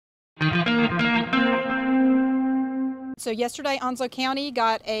So yesterday, Onslow County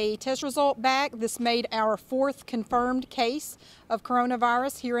got a test result back. This made our 4th confirmed case of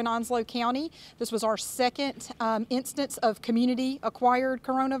coronavirus here in Onslow County. This was our 2nd instance of community-acquired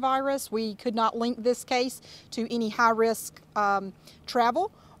coronavirus. We could not link this case to any high-risk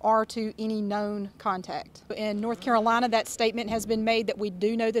travel or to any known contact. In North Carolina, that statement has been made that we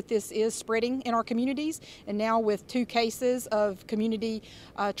do know that this is spreading in our communities, and now with 2 cases of community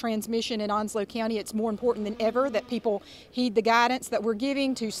transmission in Onslow County, it's more important than ever that people heed the guidance that we're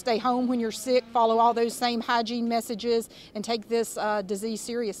giving to stay home when you're sick, follow all those same hygiene messages, and take this disease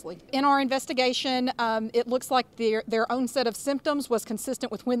seriously. In our investigation, it looks like their own set of symptoms was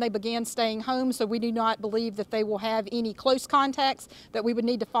consistent with when they began staying home, so we do not believe that they will have any close contacts that we would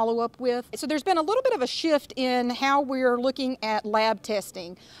need to follow up with. So there's been a little bit of a shift in how we're looking at lab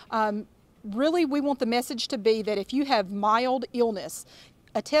testing. Really, we want the message to be that if you have mild illness,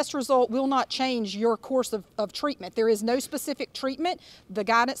 a test result will not change your course of treatment. There is no specific treatment. The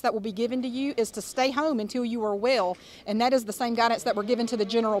guidance that will be given to you is to stay home until you are well, and that is the same guidance that we're given to the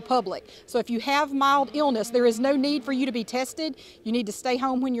general public. So if you have mild illness, there is no need for you to be tested. You need to stay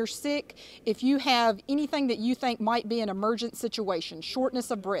home when you're sick. If you have anything that you think might be an emergent situation,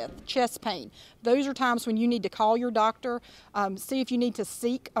 shortness of breath, chest pain, those are times when you need to call your doctor, see if you need to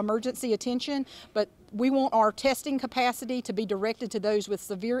seek emergency attention, but we want our testing capacity to be directed to those with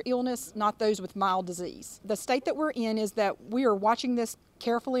severe illness, not those with mild disease. The state that we're in is that we are watching this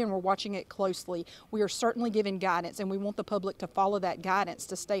carefully and we're watching it closely. We are certainly giving guidance, and we want the public to follow that guidance,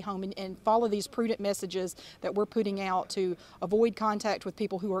 to stay home and follow these prudent messages that we're putting out to avoid contact with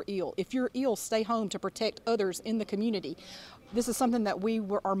people who are ill. If you're ill, stay home to protect others in the community. This is something that we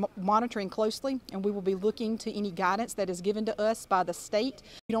are monitoring closely, and we will be looking to any guidance that is given to us by the state.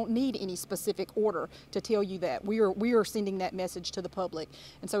 You don't need any specific order to tell you that. We are sending that message to the public,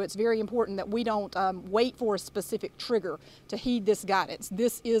 and so it's very important that we don't wait for a specific trigger to heed this guidance.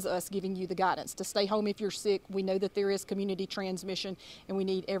 This is us giving you the guidance to stay home if you're sick. We know that there is community transmission, and we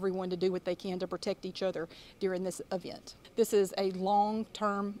need everyone to do what they can to protect each other during this event. This is a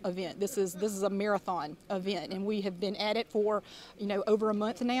long-term event. This is a marathon event, and we have been at it for over a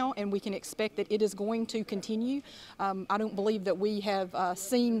month now, and we can expect that it is going to continue. I don't believe that we have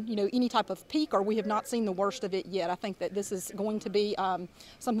seen any type of peak, or we have not seen the worst of it yet. I think that this is going to be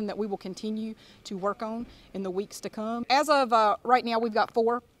something that we will continue to work on in the weeks to come. As of right now, we've got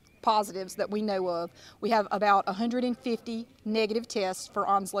 4 positives that we know of. We have about 150 negative tests for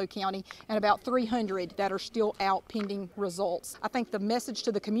Onslow County and about 300 that are still out pending results. I think the message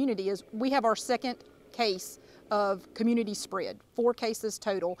to the community is we have our 2nd case of community spread, 4 cases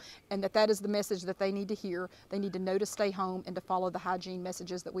total, and that is the message that they need to hear. They need to know to stay home and to follow the hygiene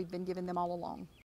messages that we've been giving them all along.